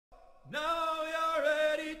Now you're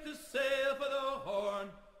ready to sail for the Horn.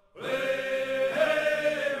 Way,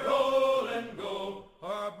 hey, roll and go.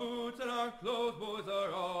 Our boots and our clothes, boys,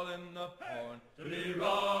 are all in the Horn. To be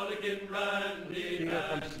rollicking randy.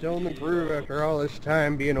 I'm still in the groove after all this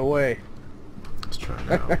time being away. Let's try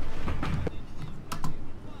now.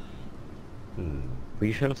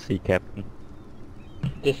 We shall see, Captain.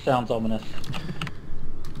 This sounds ominous.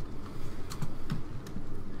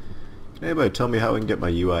 Can anybody tell me how we can get my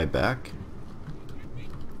UI back?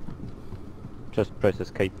 Just press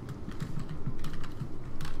escape.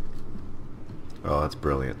 Oh, that's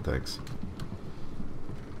brilliant, thanks.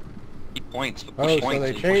 Points. Oh, so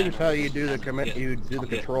they changed how you do the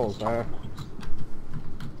controls, huh?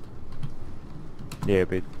 Yeah, a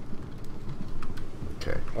bit.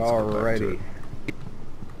 Okay. Alrighty.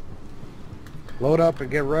 Load up and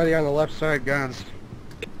get ready on the left side guns.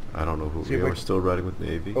 I don't know who See we if are. Still riding with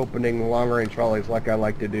Navy. Opening long-range volleys like I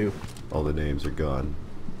like to do. All the names are gone.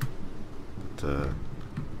 But,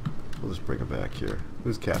 we'll just bring them back here.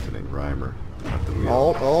 Who's captaining? Reimer. At the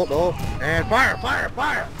wheel. Hold. And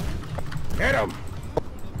fire! Hit him!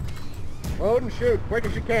 Load and shoot, quick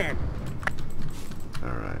as you can.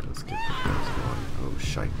 Alright, let's get the guns going. Oh,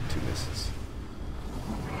 shite. 2 misses.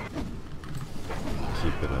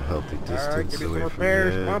 Keeping a healthy distance Alright, give me some away from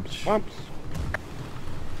repairs, the edge. pumps.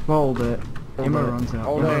 Hold it. Ammo runs out.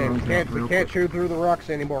 Hold Ammo on, runs out we real can't quick. shoot through the rocks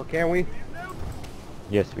anymore, can we?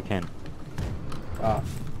 Yes, we can.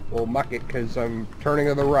 We'll muck it because I'm turning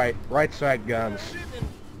to the right side guns.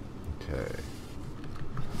 Okay.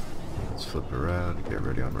 Let's flip around and get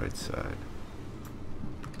ready on right side.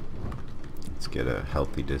 Let's get a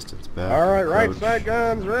healthy distance back. Alright, right approach. side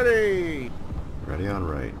guns ready! Ready on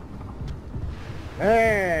right.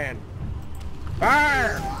 And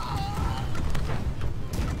fire!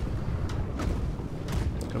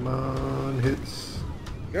 Come on, hits.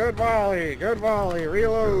 Good volley,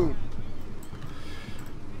 reload!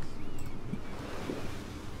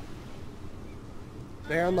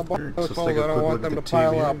 Stay on the Sure, boat, just I take a don't quick want look them at to the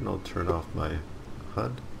pile TV up. and I'll turn off my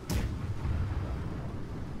HUD.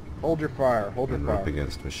 Hold your fire, And we're up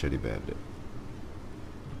against Machete Bandit.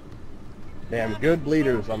 Damn good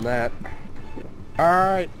bleeders on that.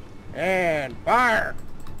 Alright, and fire!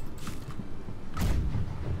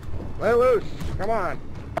 Let loose, come on.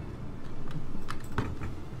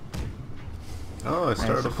 Oh, I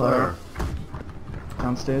started a Nice fire.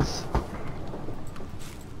 Downstairs.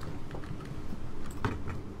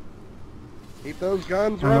 Keep those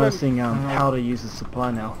guns I'm running. noticing how to use the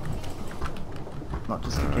supply now. Not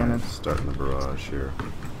just the cannon. Starting the barrage here.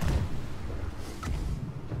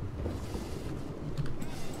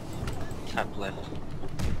 Tap left.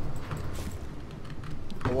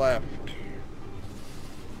 Left.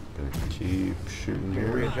 Gonna keep shooting Let me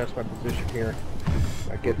here. readjust my position here.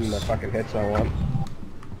 Not getting the fucking hits I want.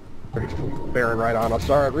 Bearing right on us.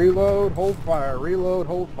 Alright, reload, hold fire. Reload,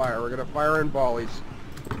 hold fire. We're gonna fire in volleys.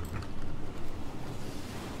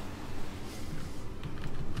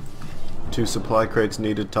 Two supply crates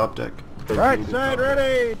needed top deck. Right side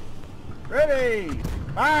ready! Ready!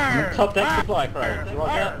 Fire! Top deck Fire! supply crowd.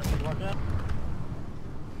 Fire!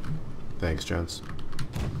 Thanks, gents.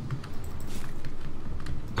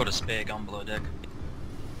 Got a spare gun below deck.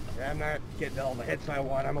 I'm not getting all the hits I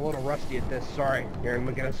want. I'm a little rusty at this. Sorry. Here, let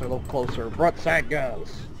me get us a little closer. Front side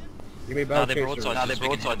guns. Give me No, bow they're chasers. broadside. No, they're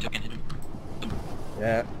broadside. You can hit them.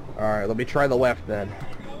 Yeah. Alright, let me try the left then.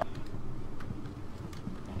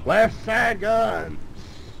 Left side guns.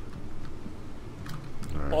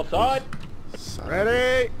 Alright, Offside. side.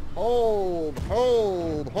 Ready? Hold,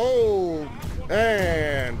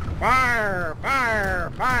 and fire,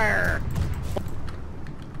 fire, fire.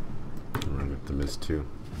 Run with the miss too.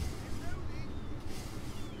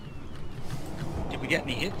 Did we get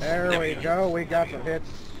any hits? There we go, we got some hits.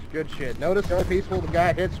 Good shit. Notice how peaceful the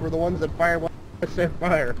guy hits were the ones that fired when I said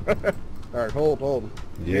fire. Alright, hold.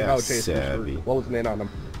 Yeah, Bow chasers for savvy. closing in on them.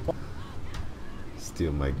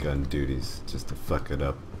 Steal my gun duties just to fuck it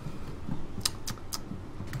up.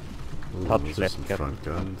 Ooh, Touch those are left, some Cap. front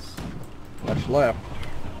guns. Touch left.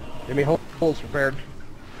 Give me holes prepared.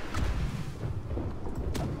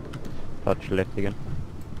 Touch left again.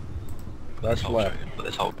 Touch left. But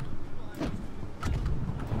let's hold.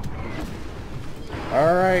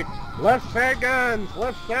 Alright, left side guns,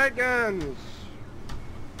 left side guns.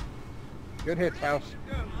 Good hits, House.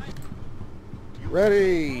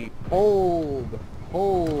 Ready, hold,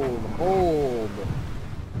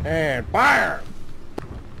 and fire!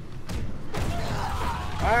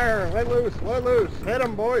 Fire, let loose, hit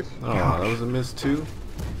them, boys. Oh, that was a miss too.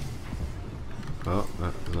 Oh,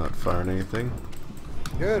 that's not firing anything.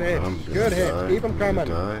 Good hits, I'm gonna good hits, die. keep them I'm gonna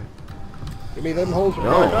coming. die. Give me them holes.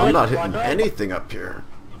 No, I'm not hitting anything up here.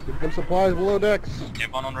 Get them supplies below decks.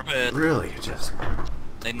 Keep on repairs. Really, just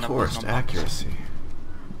forced accuracy.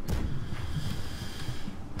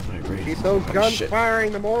 I agree. Keep those Oh, guns shit.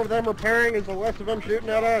 firing. The more of them repairing is the less of them shooting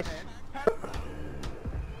at us. I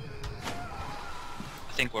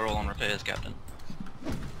think we're all on repairs, Captain.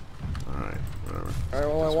 Alright, whatever. Alright,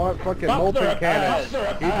 well I want fucking multi-cannons.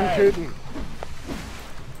 Keep them shooting.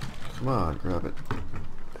 Come on, grab it.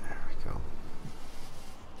 There we go.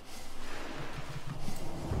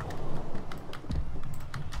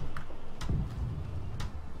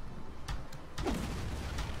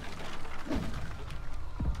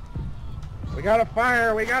 We got a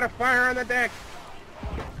fire on the deck.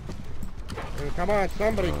 And come on,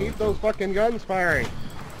 somebody, keep those fucking guns firing.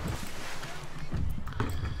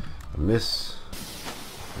 A miss.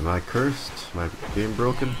 Am I cursed? My game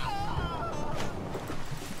broken?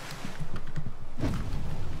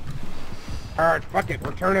 Alright, fuck it,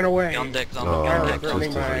 we're turning away. On deck, Oh, on Alright, deck. just turning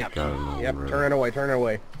as I back. got it over Yep, it. turning away, turning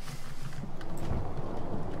away.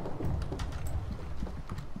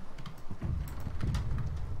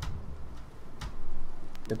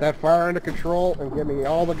 Get that fire under control and get me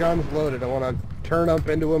all the guns loaded. I want to turn up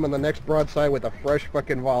into him on the next broadside with a fresh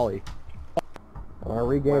fucking volley. And I'll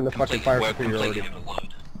regain the fucking fire superiority.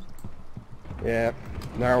 Yeah,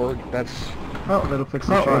 now that's... Oh, that'll fix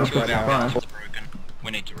the shortage of supply. Broken.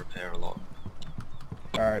 We need to repair a lot.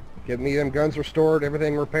 Alright, get me them guns restored,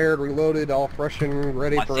 everything repaired, reloaded, all fresh and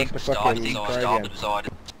ready I for us think to we fucking try again.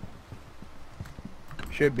 started.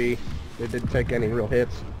 Should be. They didn't take any real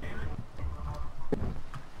hits.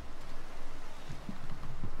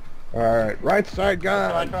 Alright, right side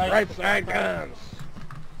guns! Right side guns!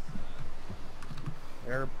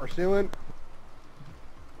 They're pursuing.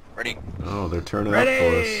 Ready? Oh, they're turning up for us.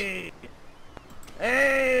 Ready!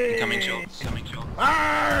 Hey! Coming short. Coming short.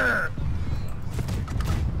 Fire!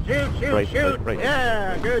 Shoot, shoot, Right, shoot! right.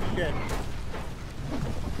 Yeah, good shit.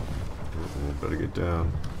 Better get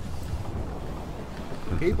down.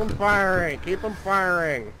 Keep them firing, keep them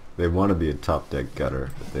firing. They want to be a top deck gutter,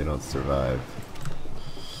 but they don't survive.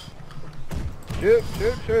 Shoot,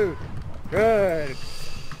 shoot, shoot. Good.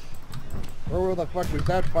 Where the fuck was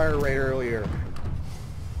that fire rate earlier?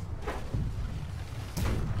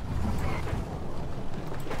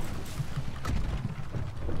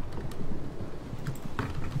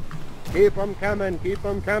 Keep them coming, keep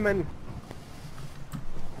them coming.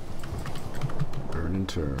 Burn and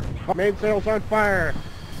turn. Mainsail's on fire.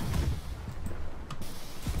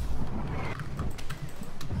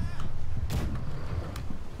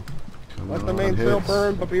 Come Let the on, mainsail hits.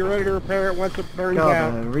 burn, but be ready to repair it once it burns God,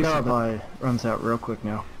 out. the resupply runs out real quick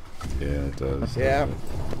now. Yeah, it does. Yeah. doesn't it?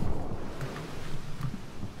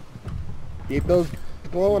 Keep those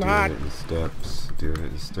glowing Doing hot. it in steps. Doing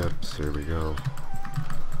it in steps. Here we go.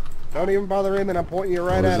 Don't even bother aiming, I'm pointing you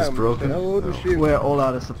right Oh, is at this him. broken? No, to No. shoot. We're all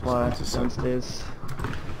out of supply Just a second. downstairs.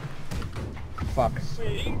 Fuck.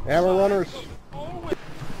 Hammer runners.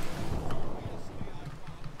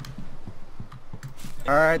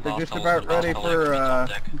 Alright, they're just about ready for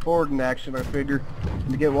boarding action, I figure.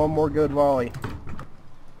 To get one more good volley.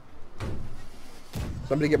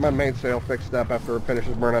 Somebody get my mainsail fixed up after it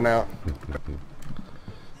finishes burning out.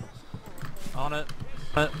 On it.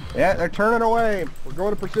 Yeah, they're turning away. We're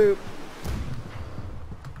going to pursuit.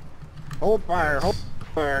 Hold fire, hold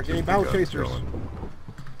fire. Give me Keep the bow guns chasers. going.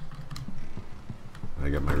 I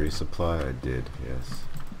got my resupply. I did. Yes.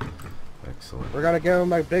 Excellent. We're going to give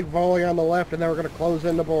them a big volley on the left, and then we're going to close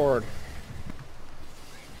in the board.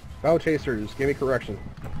 Bow chasers, give me correction.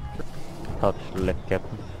 Touch left,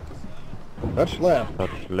 Captain. Touch left.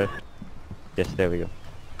 Touch left. Yes, there we go.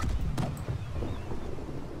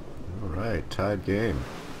 All right, tied game.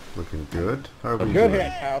 Looking good. How are we Good doing?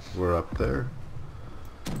 hit, House. We're up there.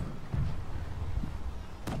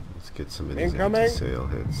 Let's get some of these Incoming. anti-sail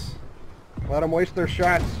hits. Let them waste their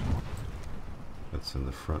shots. That's in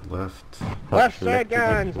the front left. Left Touch side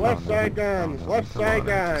guns, again. left side guns, left Come side on,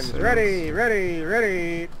 guns. anti-sails. Ready, ready,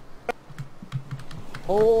 ready.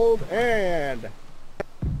 Hold and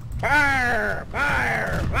fire,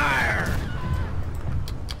 fire, fire.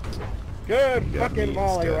 Good You got fucking me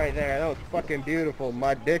volley instead. right there. That was fucking beautiful.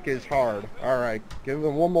 My dick is hard. All right, give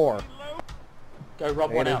them one more. Go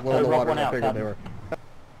rub It one is out. low in Go the rub water. one I out, figured they Captain. were.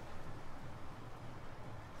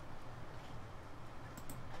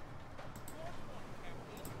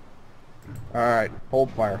 Alright,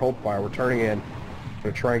 hold fire, we're turning in.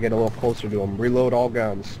 Gonna try and get a little closer to them. Reload all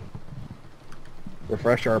guns.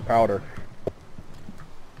 Refresh our powder.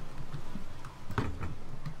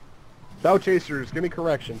 Bow chasers, give me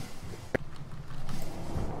correction.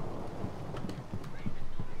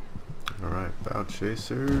 Alright, bow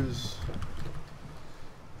chasers.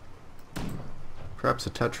 Perhaps a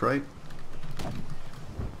touch right.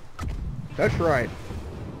 That's right.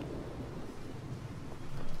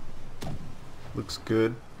 Looks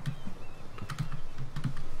good.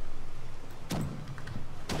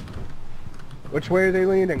 Which way are they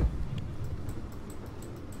leaning?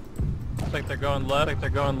 Looks like they're going left.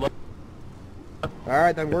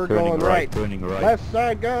 Alright, then we're Turning going right. Turning right. Left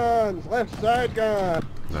side guns! Left side guns!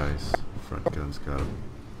 Nice. Front guns got him.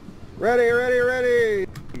 Ready, ready, ready!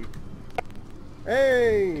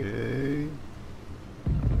 Hey! Okay.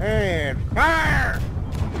 And fire!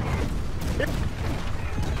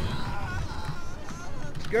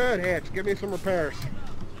 It's good, Hitch. Give me some repairs.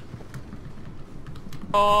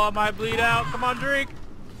 Oh, I might bleed out. Come on, drink.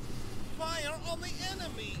 Fire on the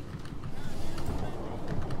enemy!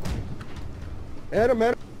 Hit him,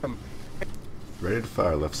 hit him. Ready to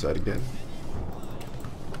fire left side again.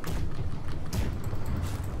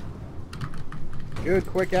 Good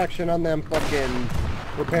quick action on them fucking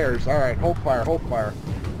repairs. Alright, hold fire, hold fire.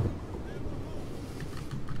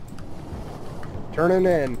 Turning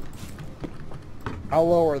in. How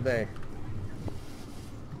low are they?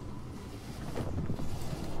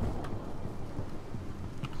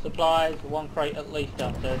 Supplies, one crate at least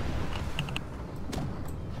downstairs.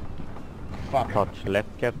 Fuck. Touch left,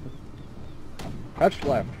 Captain. Touch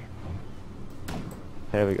left.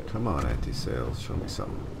 Here we go. Come on, anti-sails. Show me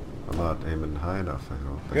something. I'm not aiming high enough, I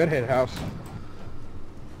don't think. Good hit, House.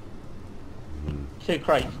 2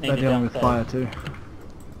 crates They're needed dealing with fire downstairs. too.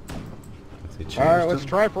 If they changed Alright, let's them,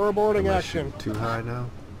 try for a boarding am I action. shooting too high now?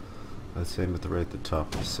 Let's aim at the right at the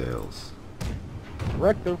top of the sails.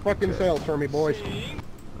 Wreck their fucking Okay. sails for me, boys.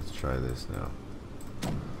 Let's try this now.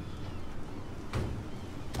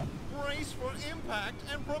 Brace for impact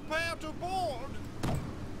and prepare to board!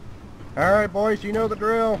 Alright, boys, you know the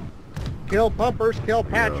drill. Kill pumpers, kill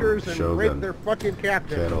patchers, and Shogun. rape their fucking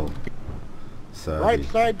captain. Kettle. Savvy. Right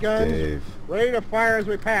side guns, Dave. ready to fire as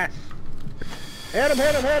we pass. Hit him,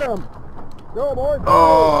 hit him, hit him! Go, boys!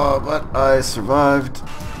 Oh, but I survived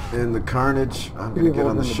in the carnage. I'm gonna You get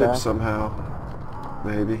on hold the in the ship back. somehow.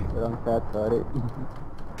 Maybe. They're on the bad side.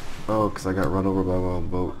 Oh, because I got run over by my own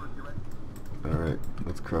boat. Alright,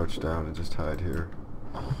 let's crouch down and just hide here.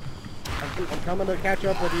 I'm coming to catch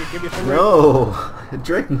up with you, give you some No! A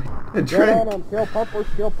drink! A Get on drink! them, kill pumpers,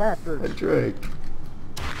 kill A patchers. drink!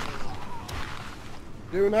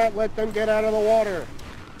 Do not let them get out of the water.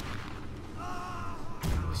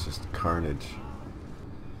 It's just carnage.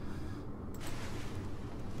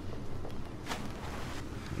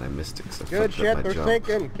 And I missed it because I Good fucked shit, up my they're jump.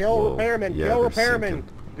 sinking. Kill Whoa. repairmen, Yeah, kill they're repairmen. sinking.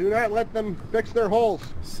 Do not let them fix their holes.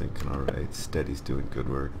 Sinking alright. Steady's doing good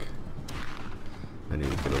work. I need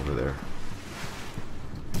to get over there.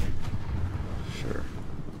 Sure.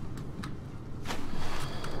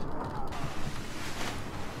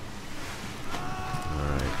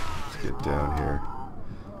 Alright, let's get down here.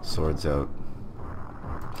 Swords out.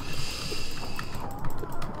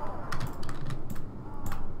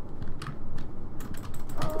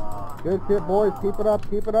 Good shit, boys. Keep it up,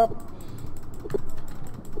 keep it up.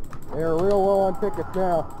 They're real low on tickets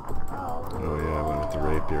now. Oh yeah, I went with the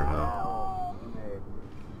rapier, huh?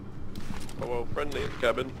 Hello, friendly in the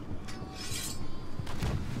cabin.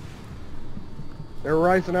 They're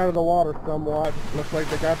rising out of the water somewhat. Looks like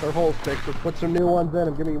they got their holes fixed. Let's put some new ones in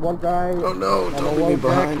them. Give me one guy. Oh no, on the don't low leave me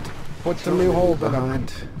deck. behind. Put some Don't new leave me holes in them.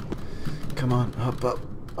 behind. Come on, hop up.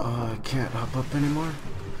 Oh, I can't hop up anymore.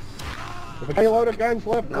 If a load of guns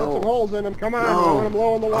left, put No. some holes in them. Come on, No. I want them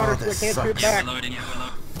low in the water Oh, so they this can't shoot sucks. back. We're loading, yeah, we're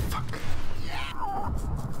loading. Fuck.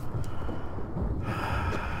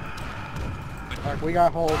 Alright, we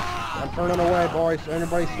got holes. I'm turning away, boys.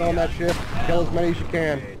 Everybody still on that ship. Kill as many as you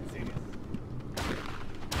can.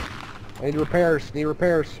 I need repairs. Need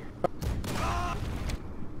repairs.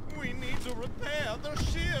 We need to repair the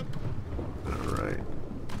ship! Alright.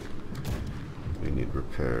 We need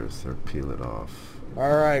repairs, or peel it off.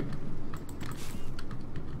 Alright.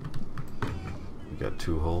 We got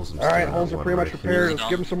 2 holes. Alright, holes are pretty much repaired. Let's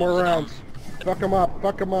give them some more rounds. Fuck them up.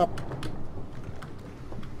 Fuck them up.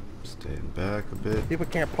 Staying back a bit. See if we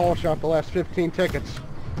can't polish off the last 15 tickets.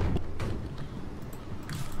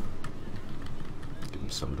 Give them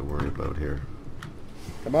something to worry about here.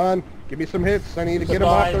 Come on. Give me some hits. I need to get them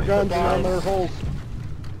off their guns and on their holes.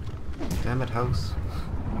 Damn it, house.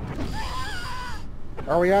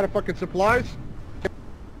 Are we out of fucking supplies?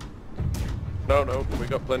 No, no, we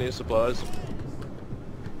got plenty of supplies.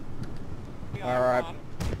 Alright.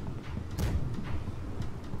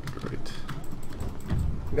 Great.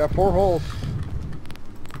 We got 4 holes.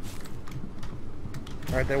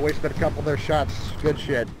 Alright, they wasted a couple of their shots. Good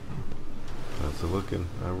shit. That's a looking.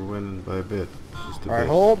 We're winning by a bit. Just a All right,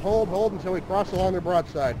 bit. hold until we cross along their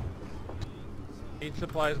broadside. Need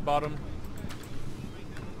supplies bottom.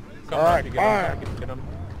 Come All right, back to fire. get them.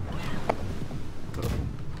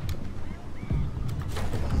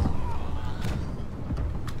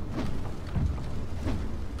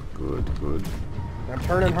 Good, good. I'm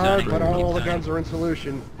turning hard, but all the guns are in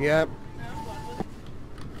solution. Yep.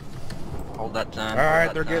 Hold that turn. All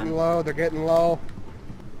right, they're getting low. They're getting low.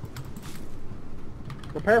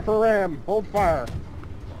 Prepare for ram. Hold fire.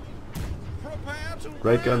 Prepare to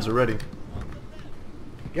Right guns are ready.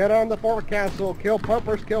 Get on the forecastle. Kill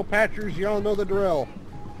pumpers, kill patchers. You all know the drill.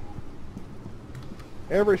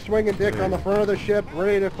 Every swinging dick on the front of the ship,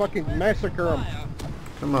 ready to fucking massacre them.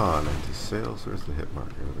 Come on, empty sails. Where's the hit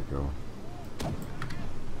marker? There we go.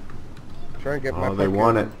 Try and get my Oh, they fucking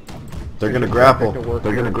want it. They're gonna engine grapple. traffic to work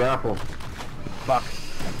They're here. gonna grapple. Fuck.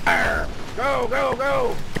 Arr. Go, go,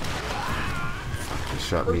 go. They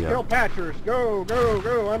shot First me kill up. patchers. Go, go,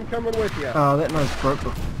 go. I'm coming with you. Oh, that nose broke.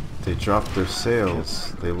 They dropped their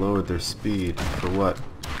sails. They lowered their speed. For what?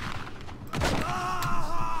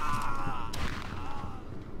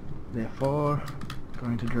 Therefore,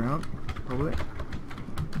 going to drown, probably.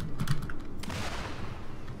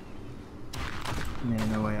 Yeah,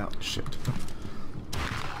 no way out. Shit.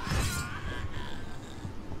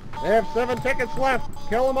 They have 7 tickets left.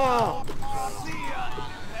 Kill them all.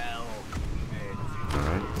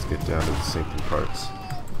 Alright, let's get down to the sinking parts.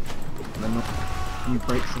 Then new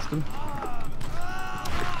brake system.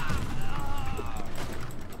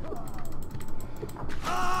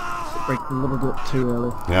 Braked a little bit too early.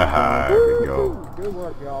 Aha, there we go. Good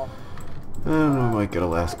work, y'all. And we might get a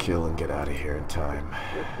last kill and get out of here in time.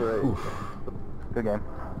 Good game.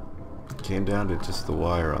 Came down to just the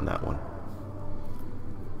wire on that one.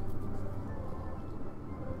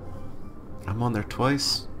 I'm on there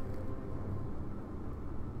twice.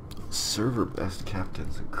 Server best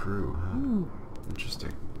captains and crew, huh?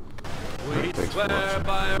 Interesting. We Thanks for swear watching.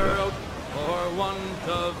 by our oath for want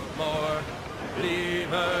of more. Leave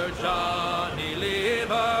her, Johnny, leave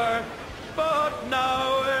her. But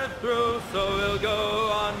now we're through, so we'll go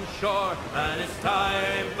on shore. And it's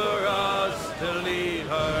time for us to leave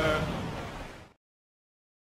her.